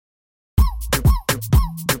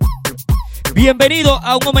Bienvenido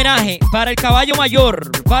a un homenaje para el caballo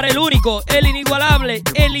mayor, para el único, el inigualable,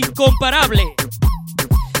 el incomparable,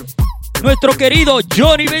 nuestro querido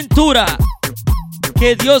Johnny Ventura.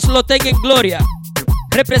 Que Dios lo tenga en gloria.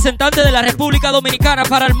 Representante de la República Dominicana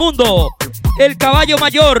para el mundo, el caballo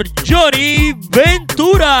mayor Johnny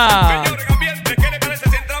Ventura.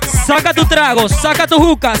 Saca tu trago, saca tu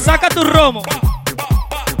juca, saca tu romo.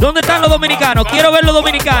 ¿Dónde están los dominicanos? Quiero ver los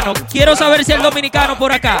dominicanos. Quiero saber si hay dominicano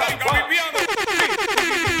por acá.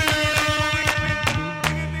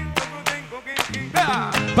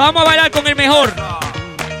 Vamos a bailar con el mejor,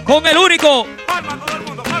 con el único,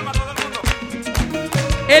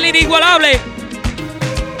 el inigualable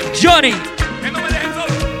Johnny.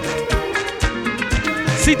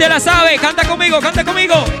 Si te la sabes, canta conmigo, canta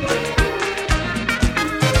conmigo.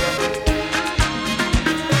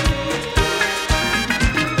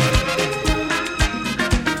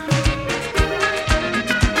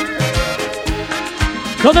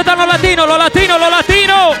 ¿Dónde están los latinos, los latinos, los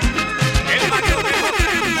latinos?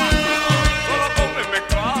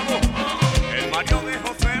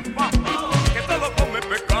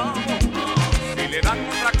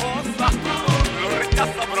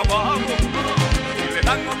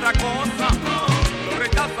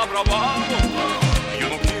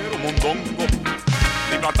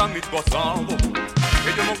 Platanito asado,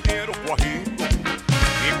 que yo no quiero guajito,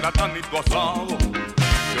 ni platanito asado,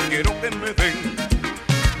 yo quiero que me den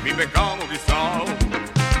mi pescado guisado,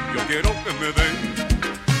 yo quiero que me den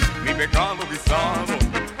mi pescado guisado,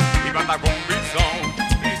 mi patacón pisado,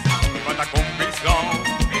 mi patacón pisado,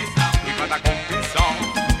 mi patacón pisado,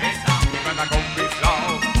 mi patacón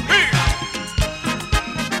pisado.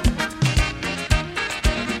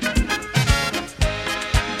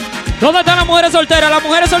 ¿Dónde están las mujeres solteras, las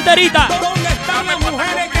mujeres solteritas? ¿Dónde están las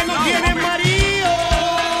mujeres que no tienen marido?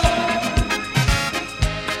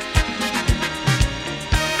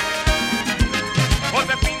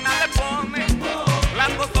 Josefina le pone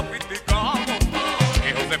blanco sofisticado,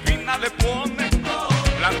 que Josefina le pone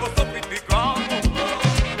blanco sofisticado,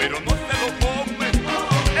 pero no se lo come,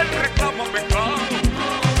 él reclama pecado,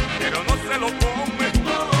 pero no se lo come,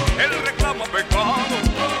 él reclama pecado,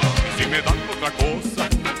 y si me dan otra cosa,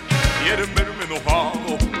 quieren verme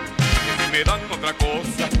enojado, y si me dan otra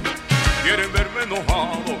cosa, quieren verme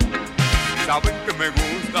enojado. Si saben que me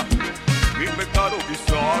gusta mi pescado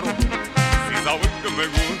guisado, si saben que me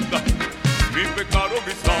gusta mi pescado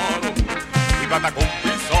guisado, y patacón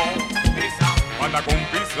pisado, patacón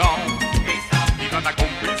pisado, y patacón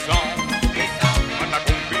pisado,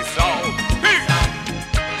 patacón pisado.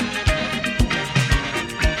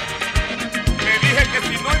 Me dije que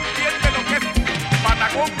si no entiende lo que es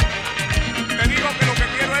patacón, te digo que lo que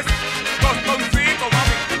quiero es tostoncito,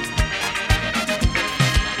 mami.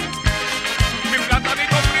 Mi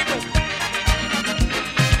platanito frito.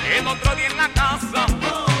 El otro día en la casa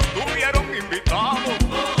tuvieron invitados.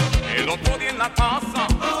 El otro día en la casa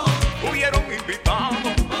tuvieron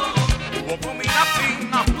invitados. Hubo comida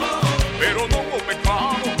fina, pero no hubo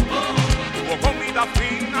pecado. Hubo comida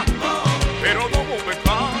fina, pero no hubo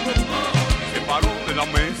pecado. Se paró de la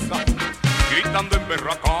mesa gritando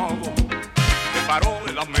emberracado. Se paró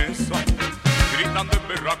de la mesa gritando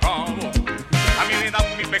emberracado. A mí me dan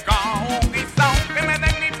mi pecado, guisao, que me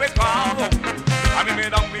den mi pecado. A mí me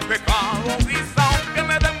dan mi pecado, guisao, que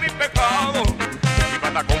me den mi pecado. Mi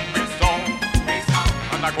patacón pisado,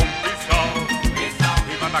 patacón pisado,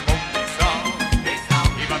 mi patacón pisado,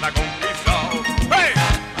 mi patacón pisado. ¡Hey!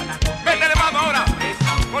 ¡Métele mano ahora!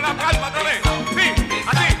 Con la palma otra vez. Sí,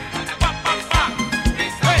 así. Pa, pa, pa.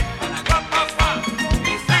 ¡Hey! Pa, pa, pa.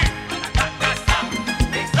 Sí.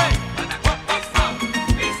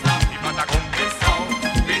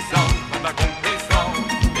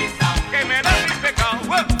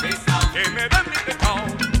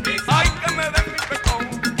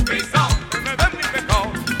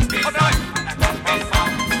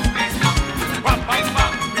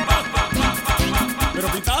 Pero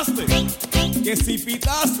pitaste, que si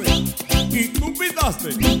pitaste, y tú pitaste.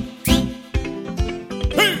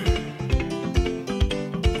 ¡Hey!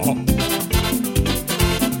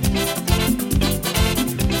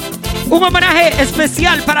 Un homenaje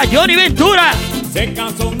especial para Johnny Ventura. Se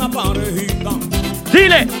casó una parejita,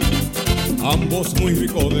 Dile, ambos muy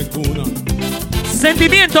ricos de cuna,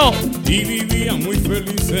 sentimiento. y vivían muy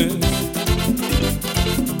felices,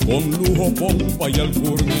 con lujo, pompa y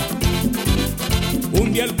alcurnia.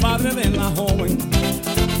 Un día el padre de la joven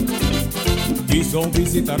quiso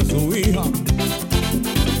visitar su hija,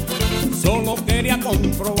 solo quería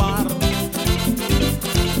comprobar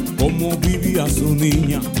cómo vivía su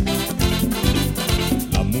niña.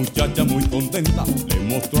 La muchacha muy contenta le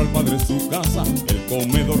mostró al padre su casa, el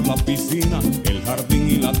comedor, la piscina, el jardín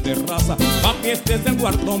y la terraza. Papi, este es el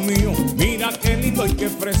cuarto mío, mira qué lindo y qué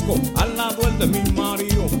fresco, al lado el de mi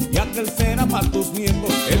marido, y aquel será para tus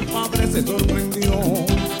nietos. El padre se sorprendió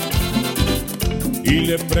y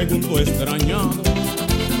le preguntó extrañado: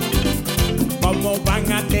 ¿cómo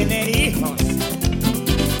van a tener hijos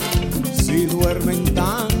si duermen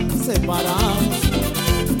tan separados?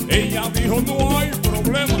 Ella dijo: no hay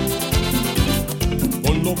problema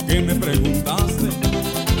con lo que me preguntaste.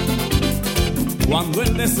 Cuando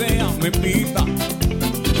él desea me pita,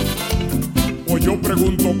 o yo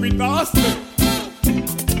pregunto, ¿pitaste?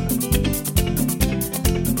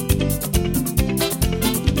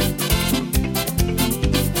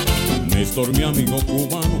 Néstor, mi amigo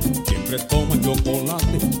cubano, siempre toma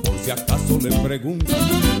chocolate, por si acaso le pregunta: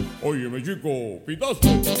 óyeme, chico,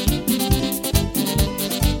 ¿pitaste?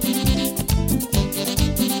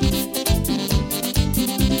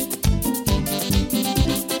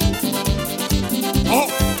 Oh.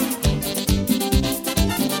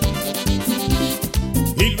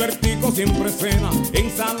 Gilbertico siempre cena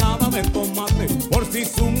ensalada de tomate, por si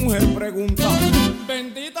su mujer pregunta: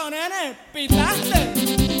 bendito nene, ¿pitaste?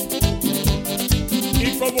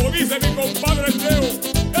 Y como dice mi compadre Cheo,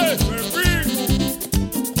 ese pico.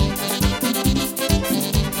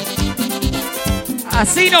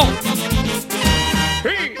 Así no.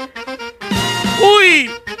 Sí. ¡Uy!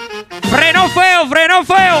 ¡Frenó feo, frenó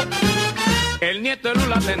feo! El nieto de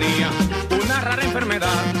Lula tenía una rara enfermedad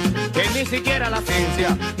que ni siquiera la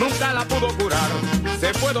ciencia nunca la pudo curar.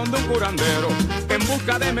 Se fue donde un curandero en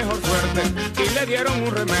busca de mejor suerte y le dieron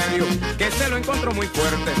un remedio que se lo encontró muy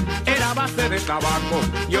fuerte. Era a base de tabaco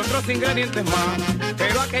y otros ingredientes más,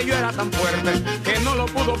 pero aquello era tan fuerte que no lo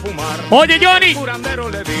pudo fumar. Oye, Johnny, El curandero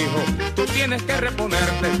le dijo: tú tienes que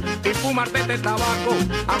reponerte y fumarte este tabaco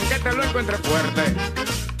aunque te lo encuentres fuerte.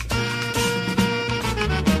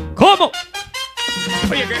 ¿cómo?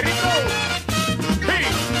 Oye, qué rico. Sí.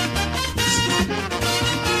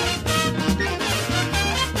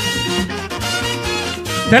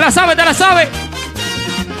 ¿Te la sabe, te la sabe?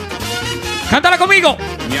 Cántala conmigo.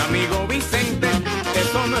 Mi amigo Vicente,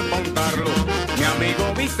 eso no es montarlo. Mi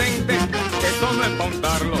amigo Vicente, eso no es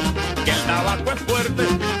montarlo. Que el tabaco es fuerte,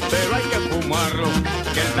 pero hay que fumarlo.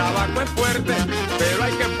 Que el tabaco es fuerte, pero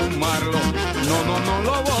hay que fumarlo. No, no, no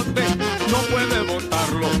lo bote, no puede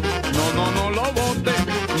botarlo. No, no, no lo bote,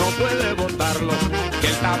 no puede botarlo. Que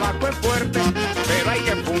el tabaco es fuerte, pero hay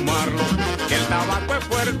que fumarlo. Que el tabaco es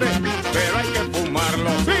fuerte, pero hay que fumarlo.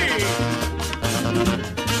 ¡Sí!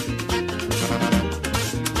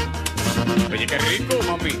 Oye, qué rico,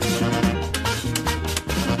 mami.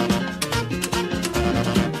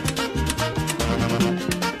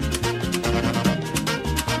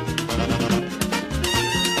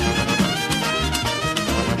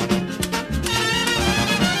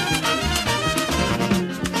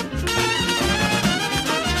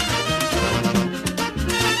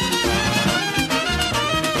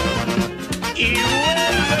 Y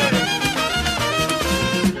vuelve.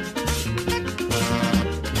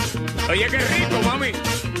 Oye, qué rico, mami.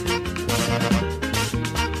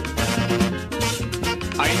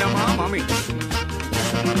 Ahí nada más, mami.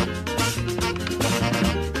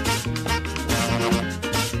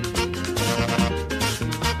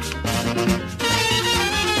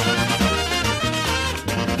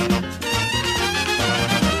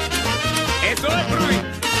 Eso es, Bruy.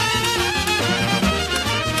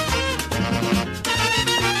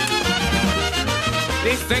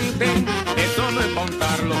 Vicente, eso no es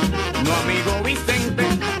montarlo. No, amigo Vicente,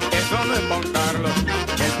 eso no es montarlo.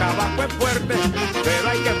 Que el tabaco es fuerte, pero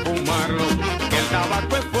hay que fumarlo. Que el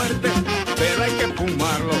tabaco es fuerte, pero hay que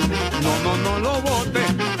fumarlo. No, no, no lo bote,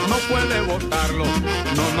 no puede botarlo.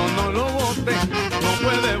 No, no, no lo bote, no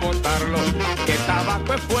puede botarlo. Que el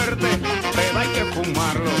tabaco es fuerte, pero hay que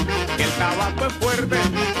fumarlo. Que el tabaco es fuerte,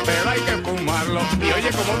 pero hay que fumarlo. Y oye,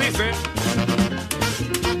 como dice,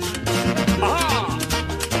 ¡ajá!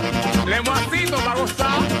 Lemoncito para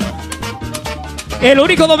gozar. El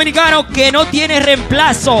único dominicano que no tiene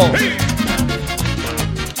reemplazo. Sí.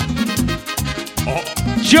 Oh.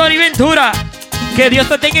 Johnny Ventura. Que Dios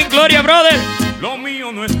te tenga en gloria, brother. Lo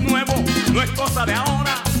mío no es nuevo, no es cosa de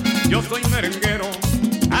ahora. Yo soy merenguero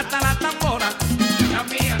hasta la tambora. Lo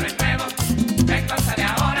mío no es nuevo, no es cosa de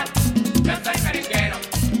ahora. Yo soy merenguero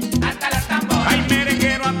hasta la tambora. Ay,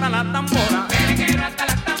 merenguero hasta la tambora. Merenguero hasta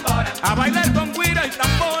la tambora. A bailar con guira y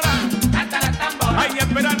tambora. Hasta la tambora. Ay,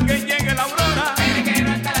 esperar que llegue la aurora.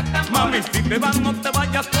 Merenguero hasta la tambora. Mami, si te vas no te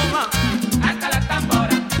vayas sola. Hasta la tambora.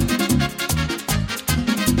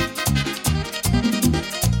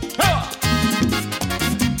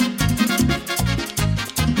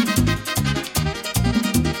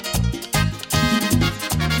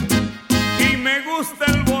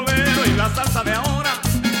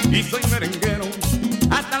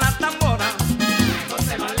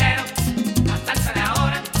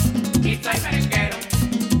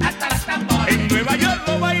 Nueva York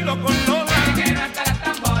lo bailo con Lola. Merenguero hasta las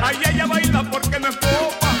tamboras. Ay, ella baila porque me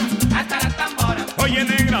popa. Hasta las tamboras. Oye,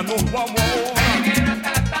 negra, nos vamos ahora. Merenguero hasta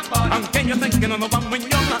las tamboras. Aunque yo sé que no nos vamos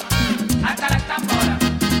mañana. Hasta las tamboras.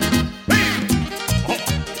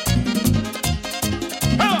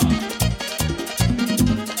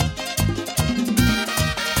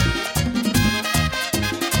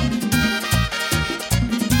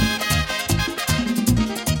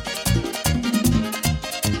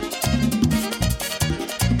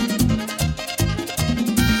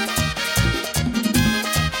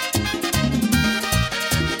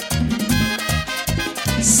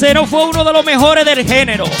 Cero fue uno de los mejores del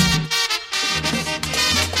género.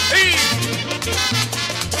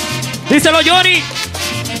 Díselo, Johnny.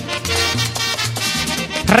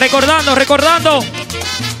 Recordando.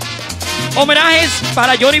 Homenajes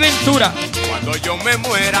para Johnny Ventura. Cuando yo me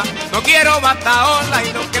muera, no quiero bataola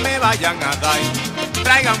y lo que me vayan a dar,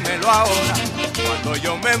 tráiganmelo ahora. Cuando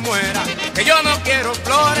yo me muera, que yo no quiero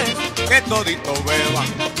flores, que todito beban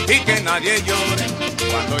y que nadie llore.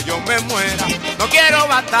 Cuando yo me muera, no quiero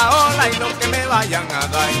bataola y lo que me vayan a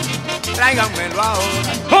dar, tráiganmelo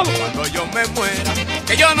ahora. Cuando yo me muera,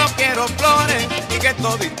 que yo no quiero flores y que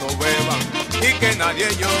todito beban y que nadie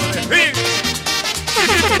llore.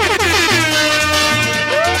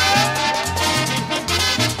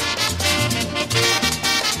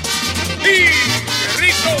 ¡Qué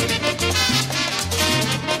rico!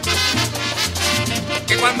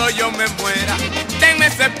 Que cuando yo me muera, denme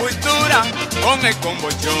sepultura con el combo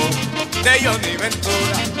show de Johnny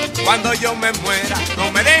Ventura. Cuando yo me muera,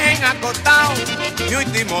 no me dejen acostado. Mi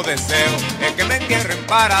último deseo es que me entierren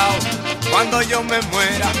parado. Cuando yo me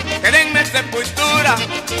muera, que denme sepultura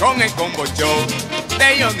con el combo show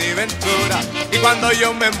de Johnny Ventura. Y cuando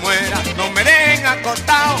yo me muera, no me dejen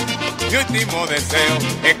acostado. Mi último deseo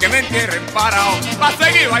es que me entierren parado. Va a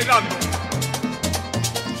seguir bailando.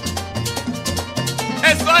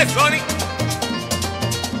 Eso es, Sony.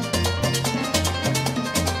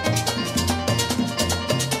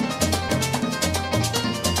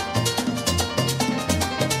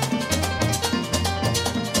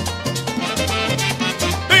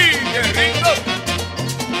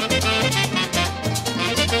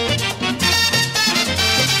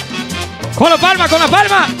 Con la palma, con la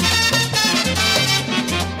palma.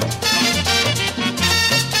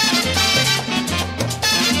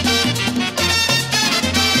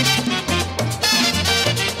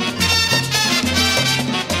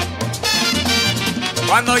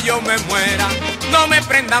 Cuando yo me muera, no me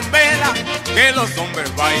prendan vela, que los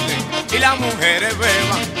hombres bailen y las mujeres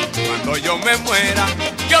beban. Cuando yo me muera,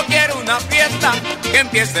 yo quiero una fiesta que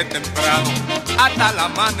empiece temprano hasta la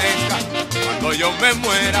maneja. Cuando yo me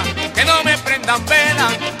muera, que no me prendan vela,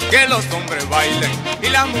 que los hombres bailen y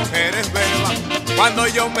las mujeres beban. Cuando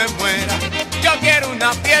yo me muera, yo quiero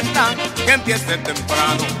una fiesta que empiece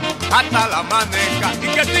temprano hasta la maneja y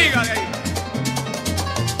que siga de ahí.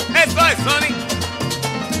 Eso es, Sony.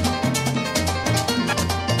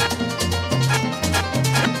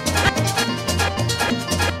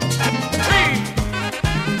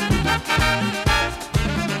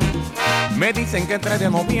 Me dicen que el 3 de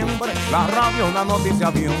noviembre la radio una noticia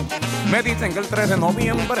dio. Me dicen que el 3 de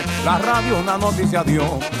noviembre la radio una noticia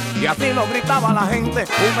dio. Y así lo gritaba la gente,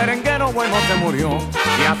 un merenguero bueno se murió.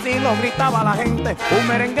 Y así lo gritaba la gente, un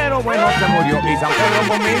merenguero bueno se murió. Y San Pedro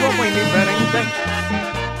conmigo fue indiferente.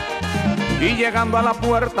 Y llegando a la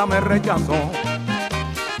puerta me rechazó.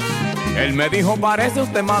 Él me dijo, parece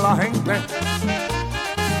usted mala gente.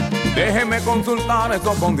 Déjeme consultar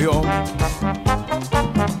eso con Dios.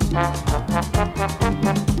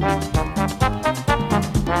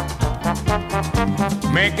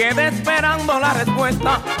 Me quedé esperando la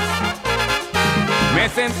respuesta. Me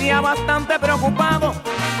sentía bastante preocupado.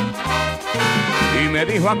 Y me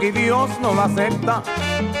dijo, aquí Dios no lo acepta,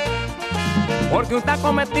 porque usted ha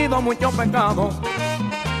cometido mucho pecado.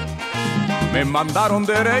 Me mandaron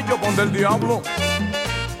derecho con el diablo.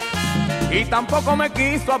 Y tampoco me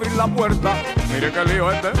quiso abrir la puerta. Mire qué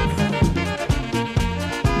lío este.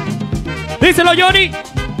 Díselo, Johnny.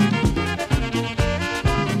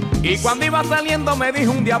 Y cuando iba saliendo me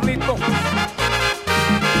dijo un diablito,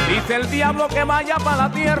 dice el diablo que vaya para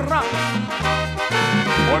la tierra,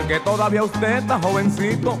 porque todavía usted está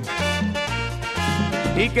jovencito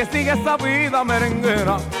y que sigue esa vida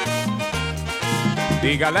merenguera.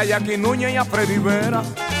 Dígale a Jackie Núñez y a Freddy Vera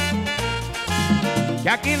que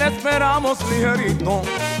aquí le esperamos ligerito,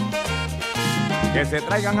 que se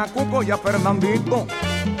traigan a Cuco y a Fernandito,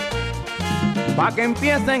 pa' que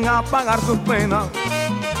empiecen a pagar sus penas.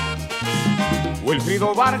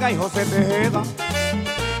 Wilfrido Vargas y José Tejeda,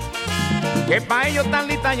 que pa' ellos están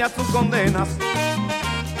listas ya sus condenas.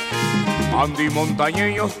 Andy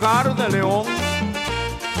Montañez y Oscar de León,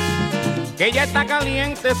 que ya está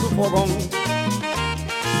caliente su fogón.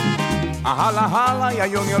 A Jala Jala y a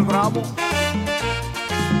Johnny el Bravo,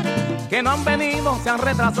 que no han venido, se han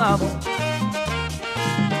retrasado.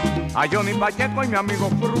 A Johnny Pacheco y mi amigo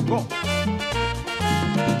Fruco,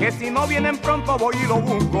 que si no vienen pronto voy y lo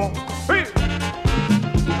busco. ¡Sí!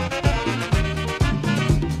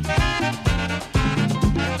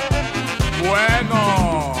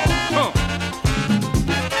 Bueno,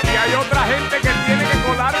 y hay otra gente que tiene que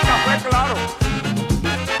colar el café, claro.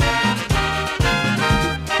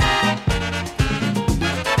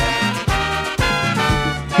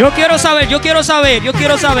 Yo quiero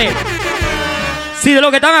saber. Si de los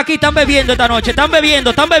que están aquí están bebiendo esta noche, están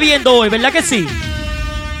bebiendo hoy, ¿verdad que sí?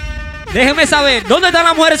 Déjenme saber, ¿dónde están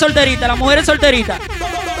las mujeres solteritas? ¿Dónde están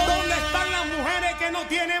las mujeres que no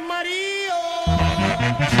tienen marido?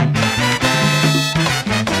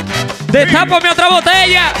 Destápame otra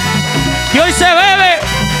botella, que hoy se bebe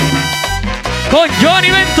con Johnny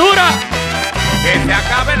Ventura. Que se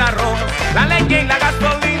acabe el arroz, la leche y la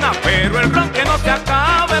gasolina, pero el ron que no se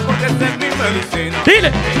acabe porque esta es mi medicina.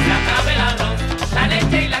 Dile. Que se acabe el arroz, la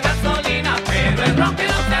leche y la gasolina, pero el ron que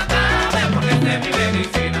no se acabe porque esta es mi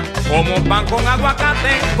medicina. Como pan con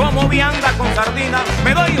aguacate, como vianda con sardina,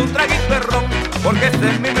 me doy un traguito de ron porque esta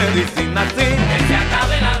es mi medicina, sí. Que se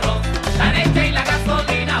acabe el arroz, la leche y la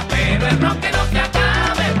gasolina, pero el ron que no se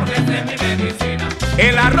acabe porque esta es mi medicina.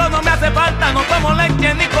 El arroz no me hace falta, no tomo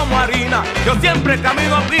leche ni como harina. Yo siempre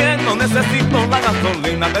camino a pie, no necesito la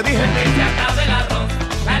gasolina, te dije. Que se acabe el arroz,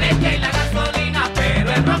 la leche y la gasolina,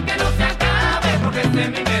 pero el ron que no se acabe porque esta es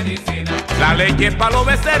mi medicina. La leche es para los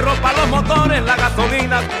becerros, para los motores, la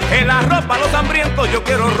gasolina. El arroz para los hambrientos, yo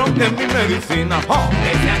quiero ron que es mi medicina. ¡Oh!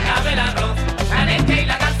 Que se acabe el arroz, la leche y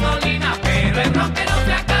la gasolina, pero el ron que no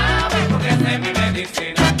se acabe porque esta es mi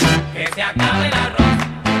medicina. Que se acabe el arroz,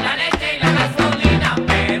 la leche y la gasolina,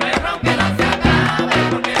 pero el ron que no se acabe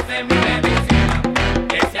porque esta es mi medicina.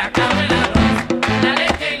 Que se acabe el arroz, la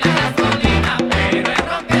leche y la gasolina, pero el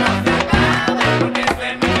ron que no se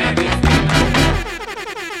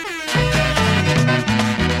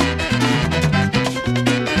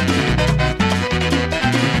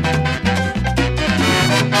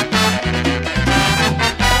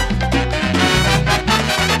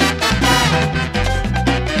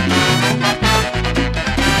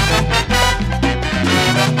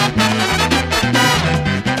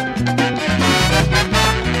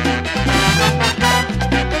acabe porque esta es mi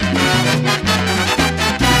medicina. Que se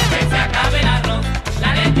acabe el arroz,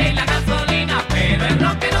 la leche y la gasolina, pero el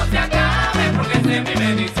ron que no se acabe porque esta es mi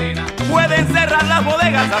medicina. Pueden cerrar las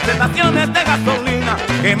bodegas, las estaciones de gasolina,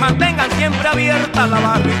 que mantengan siempre abierta la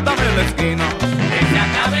barrita de la esquina. Que se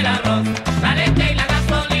acabe el arroz, la leche y la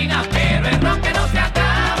gasolina, pero el ron que no se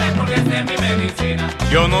acabe porque esta es mi medicina.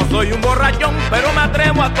 Yo no soy un borrachón, pero me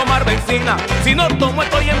atrevo a tomar benzina. Si no tomo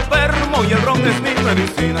estoy enfermo y el ron es mi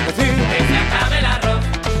medicina, que sí. Que se acabe el arroz,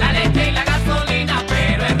 la leche y la gasolina,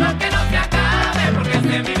 pero el ron que no se acabe porque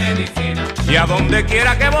esta es mi medicina. Y a donde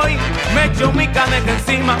quiera que voy, me echo mi caneca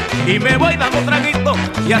encima y me voy dando traguito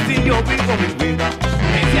y así yo vivo mi vida.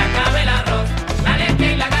 Que se acabe el arroz, la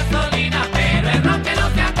leche y la gasolina, pero el ron que no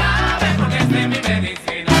se acabe porque esta es mi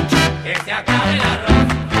medicina. Que se acabe el arroz,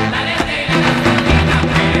 la leche y la gasolina,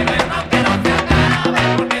 pero el ron que no se acabe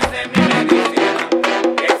porque esta es mi medicina.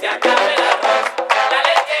 Que se acabe el arroz, la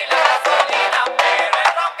leche y la gasolina, pero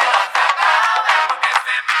el ron que no se acabe porque esta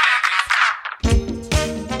es mi medicina.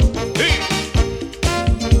 Sí.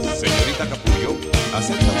 Señorita Capullo,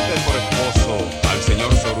 ¿acepta usted por esposo al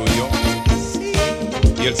señor Sorullo? Sí.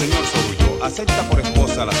 ¿Y el señor Sorullo acepta por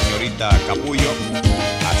esposa a la señorita Capullo?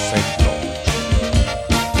 Acepto.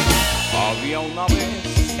 Había una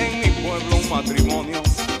vez en mi pueblo un matrimonio,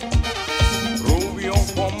 rubio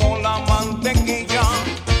como la mantequilla,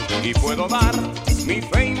 y puedo dar mi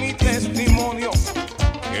fe y mi testimonio,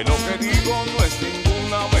 que lo que digo no es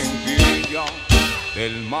ninguna mentirilla.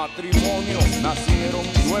 Del matrimonio nacieron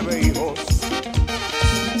 9 hijos,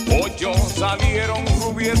 8 salieron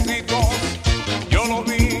rubiecitos. Yo lo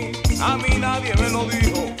vi, a mí nadie me lo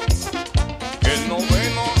dijo, que el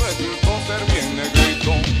noveno resultó ser bien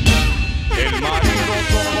negrito. El marido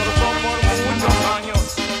soportó por muchos años,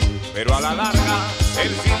 pero a la larga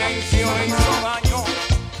el silencio le hizo daño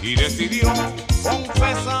y decidió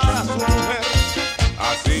confesar a su mujer.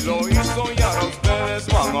 Así lo hizo y ahora ustedes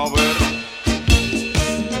van a ver.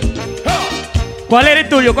 ¿Cuál era el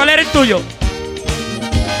tuyo? ¿Cuál era el tuyo?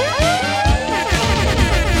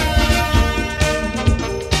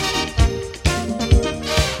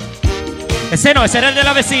 Ese no, ese era el de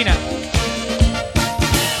la vecina.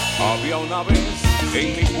 Había una vez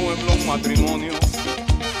en mi pueblo un matrimonio,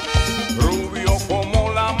 rubio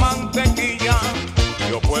como la mantequilla.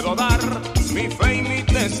 Yo puedo dar mi fe y mi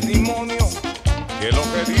testimonio, que lo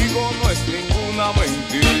que digo no es ninguna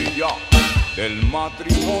mentira. Del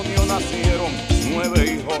matrimonio nacieron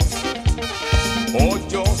 9 hijos,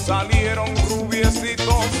 8 salieron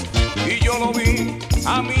rubiecitos, y yo lo vi,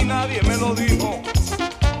 a mí nadie me lo dijo,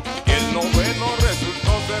 que el noveno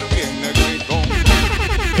resultó ser bien negrito.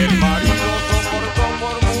 El marido lo soportó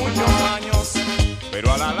por muchos años,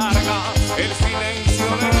 pero a la larga el silencio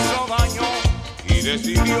le hizo daño y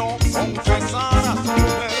decidió confesar a su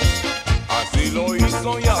mujer. Así lo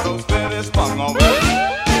hizo y ahora ustedes van a ver.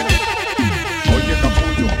 Oye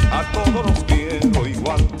capullo, a todos los quiero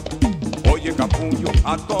igual. Oye capullo,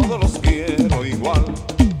 a todos los quiero igual.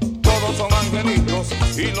 Todos son angelitos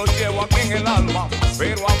y los llevo aquí en el alma,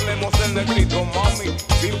 pero hablemos del negrito, mami,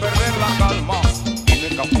 sin perder la calma.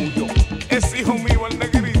 Dime capullo, es hijo mío el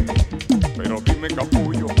negrito, pero dime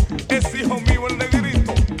capullo, es hijo mío el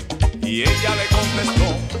negrito. Y ella le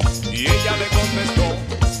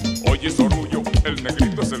contestó, oye sorullo, el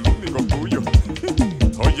negrito es el único tuyo.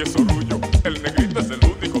 Oye sorullo, el negrito es el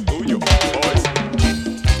único tuyo. Oye.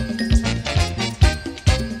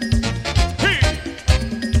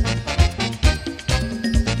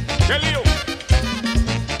 ¡Qué lío!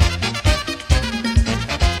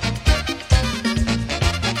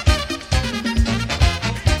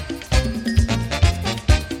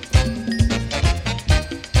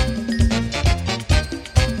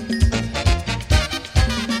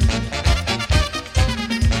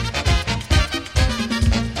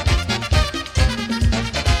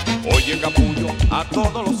 Oye capullo, a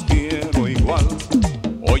todos los quiero igual.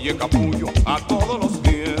 Oye capullo, a todos los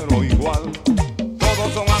quiero igual.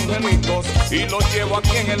 Todos son angelitos y los llevo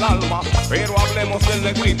aquí en el alma, pero hablemos del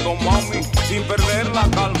negrito, mami, sin perder la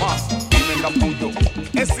calma. Dime capullo,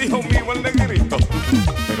 es hijo mío el negrito,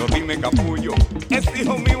 pero dime capullo, es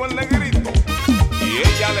hijo mío el negrito. Y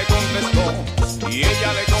ella le contestó,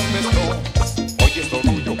 oye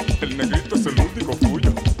sorullo, el negrito es el único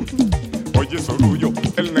tuyo. Oye sorullo,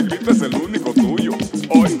 el negrito es el único tuyo.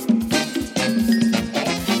 Hoy.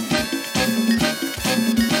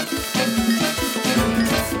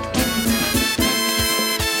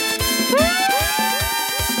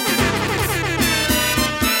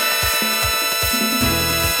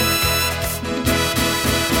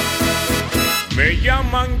 Me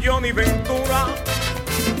llaman Johnny Ventura,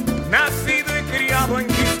 nacido y criado en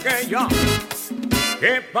Quisqueya,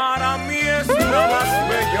 que para mí es la más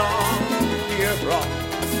bella tierra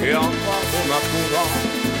que ama con natura,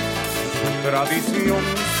 su tradición,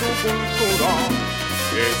 su cultura,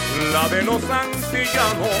 es la de los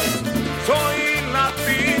antillanos. Soy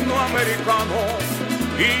latinoamericano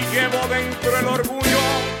y llevo dentro el orgullo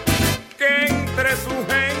que entre su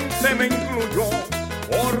gente me incluyo,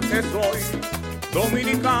 porque soy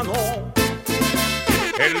dominicano.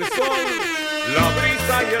 El sol, la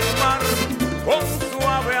brisa y el mar, con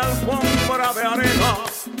suave alfombra de arena,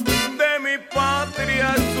 de mi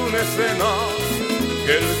patria es una escena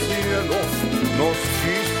que el cielo nos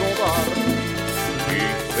quiso dar y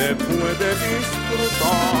se puede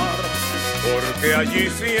disfrutar, porque allí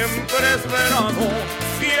siempre es verano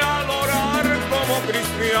y al orar como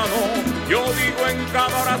cristiano yo digo en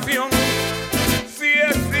cada oración: si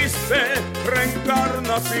existe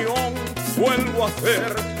reencarnación, vuelvo a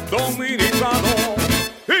ser dominicano.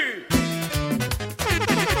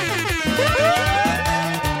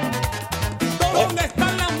 ¿Dónde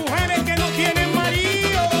están las mujeres que no tienen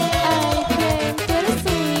marido? Ay, tú eres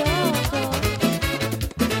un loco.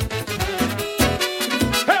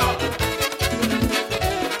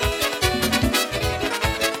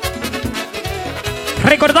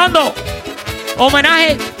 Recordando,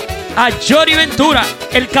 homenaje a Johnny Ventura,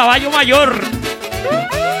 el caballo mayor.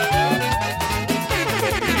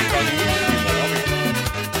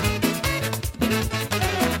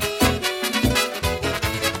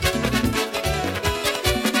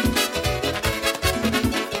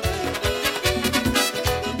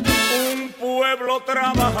 Un pueblo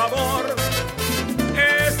trabajador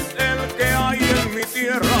es el que hay en mi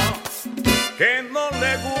tierra, que no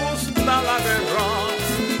le gusta la guerra,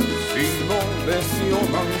 sino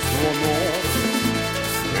lesionan su honor.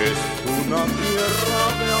 Es una tierra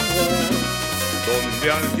de amor, donde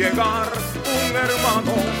al llegar un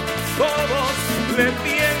hermano, todos le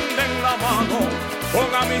tienden la mano, con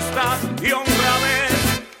amistad y honradez.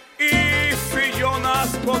 Y si yo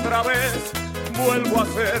nazco otra vez, vuelvo a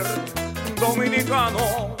ser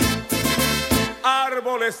dominicano.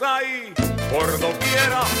 Árboles hay por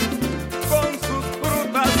doquiera, con sus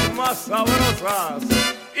frutas más sabrosas,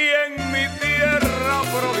 y en mi tierra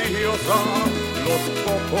prodigiosa, los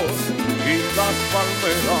cocos y las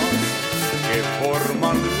palmeras que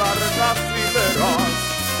forman largas hileras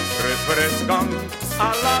refrescan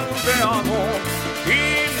al aldeano y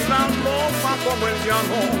la loma como el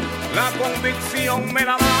llano, la convicción me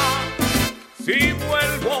la da. Si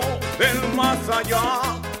vuelvo del más allá,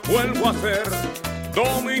 vuelvo a ser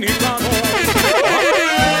dominicano.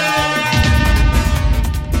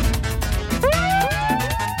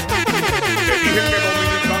 Te dije que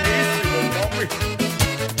dominicanísimo, mami.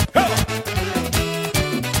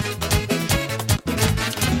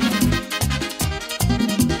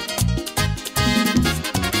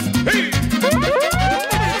 ¡Hey!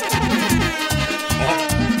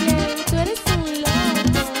 Tú eres un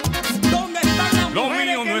loco. ¿Dónde están las Lo mujeres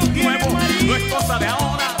mío que no no es tienen nuevo, marido? no es cosa de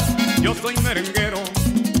ahora. Yo soy merenguero,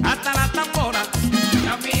 hasta la tambora.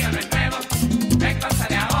 Lo mío no es nuevo, no es cosa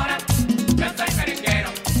de ahora. Yo soy merenguero,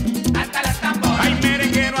 hasta las tamboras. Ay,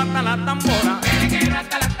 merenguero hasta la tambora. Merenguero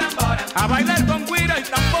hasta las tamboras, A bailar con guira y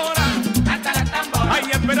tambora. hasta las tamboras.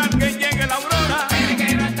 Ay, esperar que llegue la aurora.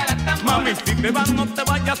 Merenguero hasta las tamboras, Mami, si te vas, no te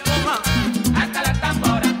vayas sola. hasta las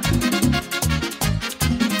tamboras.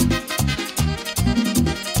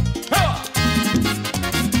 ¡Ja!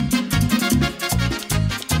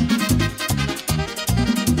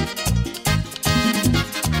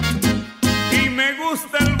 Y me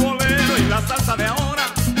gusta el bolero y la salsa de ahora.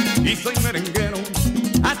 Y soy merenguero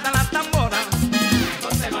hasta la tambora.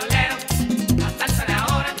 José Bolero, la salsa de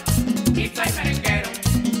ahora. Y soy merenguero,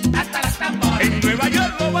 hasta las tamboras. En Nueva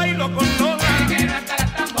York lo bailo con Lola. Merenguero hasta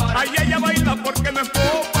las tamboras, Ay, ella baila porque me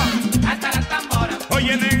popa. hasta las tamboras.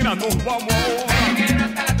 Oye, negra, nos vamos ahora. Merenguero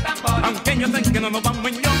hasta las tamboras, Aunque ellos saben que no nos vamos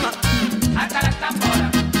en yola. hasta las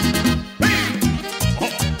tamboras.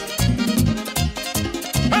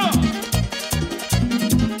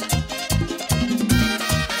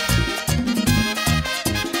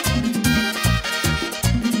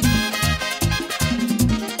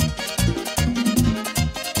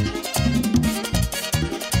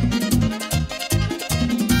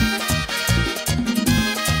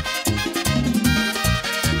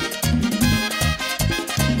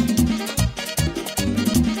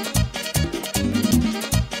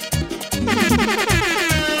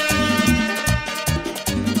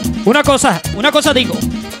 Una cosa digo.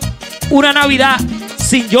 Una Navidad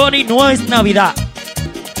sin Johnny no es Navidad.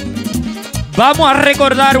 Vamos a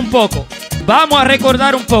recordar un poco.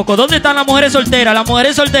 ¿Dónde están las mujeres solteras? Las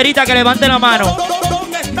mujeres solteritas que levanten la mano.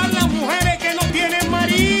 ¿Dónde están las mujeres que no tienen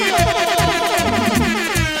marido?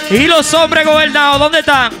 Y los hombres gobernados, ¿dónde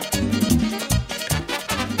están?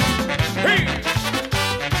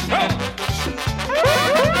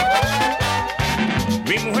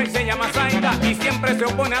 Mi mujer se llama Zaida y siempre se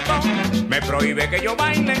opone a todo. Me prohíbe que yo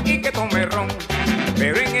baile y que tome ron.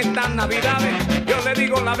 Pero en estas navidades yo le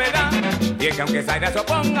digo la verdad. Y es que aunque Zaida se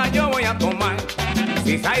oponga, yo voy a tomar.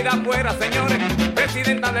 Si Zaida fuera, señores,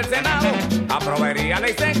 presidenta del Senado, aprobaría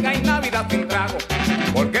ley seca y Navidad sin trago.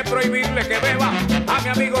 ¿Por qué prohibirle que beba a mi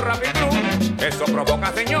amigo Rapid Cruz? Eso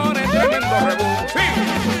provoca, señores, tremendo rebú. ¡Sí!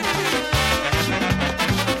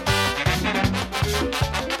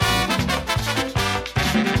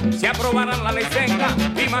 Si aprobaran la ley seca,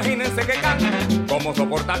 imagínense que can. ¿Cómo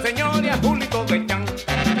soporta el señor y a Julito de Chan?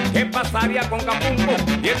 ¿Qué pasaría con Campumbo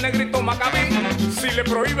y el negrito Macabí? Si le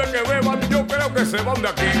prohíbe que beban, yo creo que se van de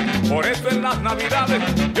aquí. Por eso en las navidades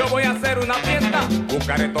yo voy a hacer una fiesta.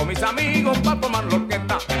 Buscaré todos mis amigos para tomar la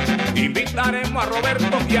orquesta. Invitaremos a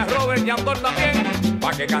Roberto y a Robert y a Andor también,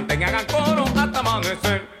 para que canten y hagan coro hasta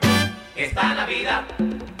amanecer. Esta Navidad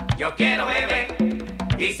yo quiero beber.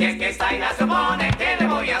 Y si es que Zaida se opone, ¿qué le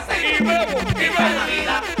voy a hacer? Y bebo, y Esta bebo.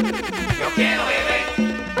 Navidad yo quiero beber.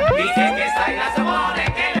 Y si es que Zaida se opone,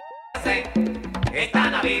 ¿qué le voy a hacer? Esta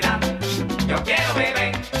Navidad yo quiero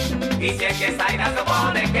beber. Y si es que Zaida se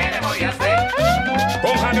opone, ¿qué le voy a hacer?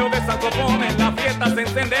 Con jaleo de saxofones la fiesta se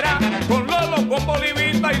encenderá. Con Lolo, con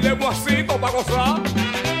Bolivita y Leguacito para gozar.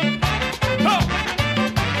 ¡Oh!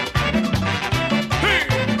 ¡Sí!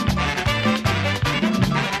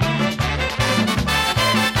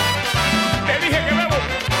 Te dije que bebo.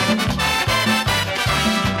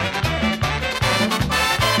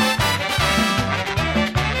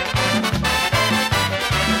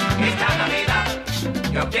 Esta Navidad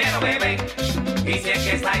yo quiero beber. Y si es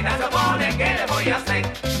que Zaida se opone, ¿qué le voy a hacer?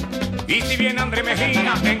 Y si viene André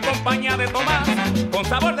Mejía en compañía de Tomás, con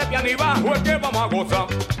sabor de piano y bajo es que vamos a gozar.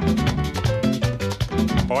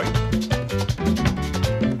 Hoy.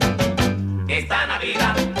 Esta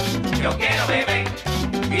Navidad yo quiero beber.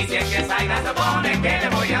 Y si es que Zaida se opone, ¿qué le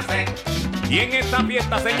voy a hacer? Y en esta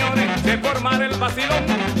fiesta, señores, se formará el vacilón.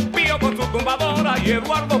 Pío con su tumbadora y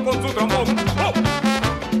Eduardo con su trombón. ¡Oh!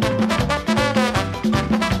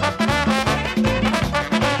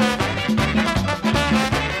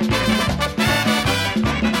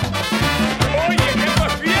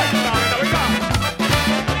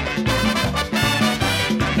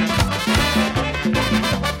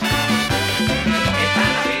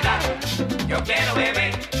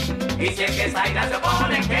 que Zaira se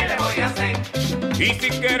opone, ¿qué le voy a hacer? Y si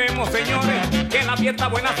queremos, señores, que la fiesta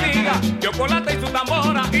buena siga, Chocolate y su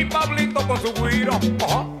tambora y Pablito con su güiro.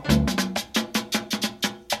 Ojo.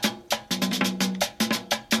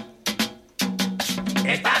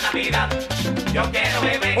 Esta Navidad yo quiero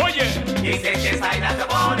beber. Oye, Dice que Zaira se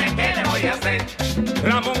opone, ¿qué le voy a hacer?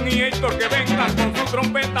 Ramón y Héctor que vengan con su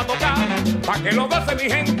trompeta a tocar, pa' que lo goce mi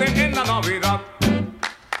gente en la Navidad.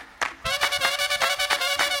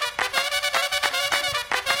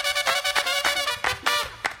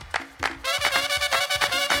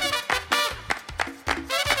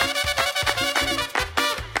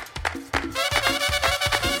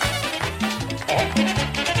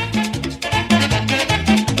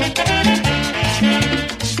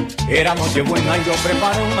 Era noche buena y yo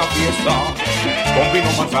preparé una fiesta con vino,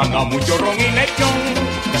 manzana, mucho ron y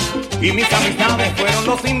lechón. Y mis amistades fueron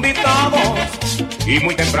los invitados y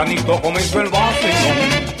muy tempranito comenzó el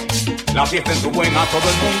vacilón. La fiesta en su buena, todo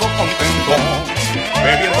el mundo contento,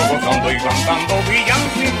 bebiendo, gozando y cantando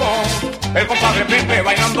villancicos. El compadre Pepe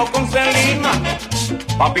bailando con Celina,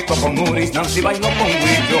 Papito con Nuris, Nancy bailó con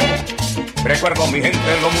Guillo. Recuerdo mi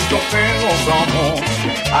gente lo mucho que gozamos,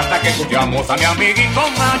 hasta que escuchamos a mi amiguito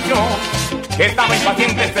Nacho, que estaba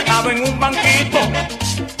impaciente sentado en un banquito,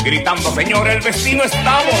 gritando: señor, el vecino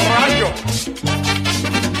está borracho.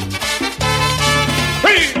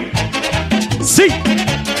 Sí.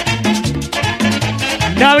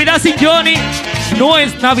 Navidad sin Johnny no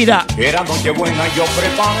es Navidad. Era noche buena y yo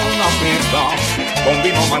preparo una fiesta con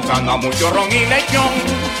vino, manzana, mucho ron y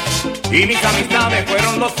lechón. Y mis amistades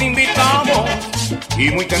fueron los invitados y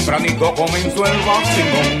muy tempranito comenzó el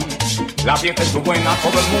vacilón. La fiesta estuvo buena,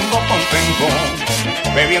 todo el mundo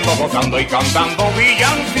contento, bebiendo, gozando y cantando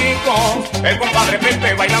villancicos. El compadre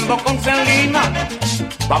Pepe bailando con Celina,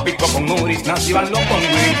 Papito con Nuris, Nancy bailó con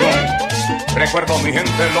Guillo. Recuerdo mi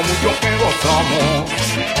gente lo mucho que gozamos,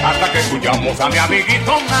 hasta que escuchamos a mi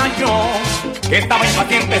amiguito Nacho, que estaba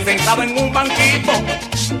impaciente sentado en un banquito,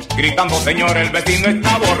 gritando: señor, el vecino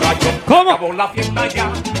está borracho. ¿Cómo? Acabó la fiesta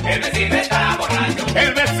ya, El vecino está borracho.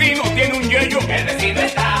 el vecino tiene un yello. El vecino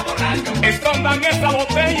está borracho. Escondan esa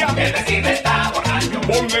botella, El vecino está borracho.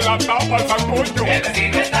 ponle la tapa al sancocho. El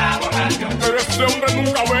vecino está borracho. Pero ese hombre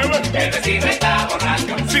nunca bebe. El vecino está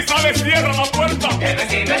borracho. Si sale, cierra la puerta. El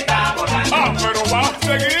vecino está borracho. Ah, pero va a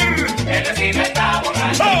seguir. El vecino está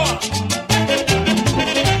borracho. ¡Ah!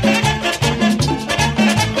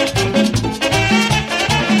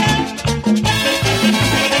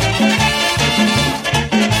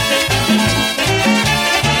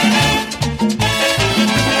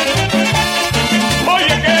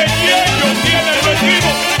 Oye, qué yello tiene el vecino.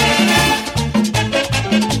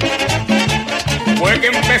 Fue que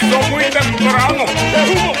empezó muy temprano. ¡Qué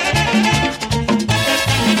humo!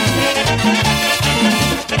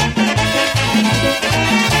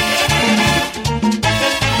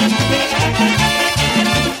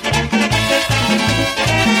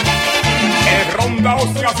 El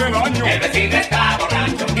rondao se hace daño. El vecino está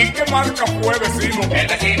borracho. ¿Y qué marca fue, vecino? El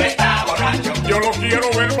vecino está borracho. Yo lo quiero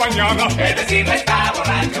ver mañana. El vecino está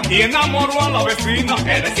borracho. Y enamoró a la vecina.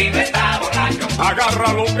 El vecino está borracho.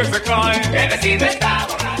 Agarra lo que se cae. El vecino está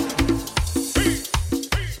borracho.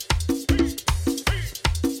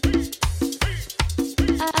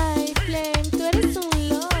 Ay, Flame, tú eres un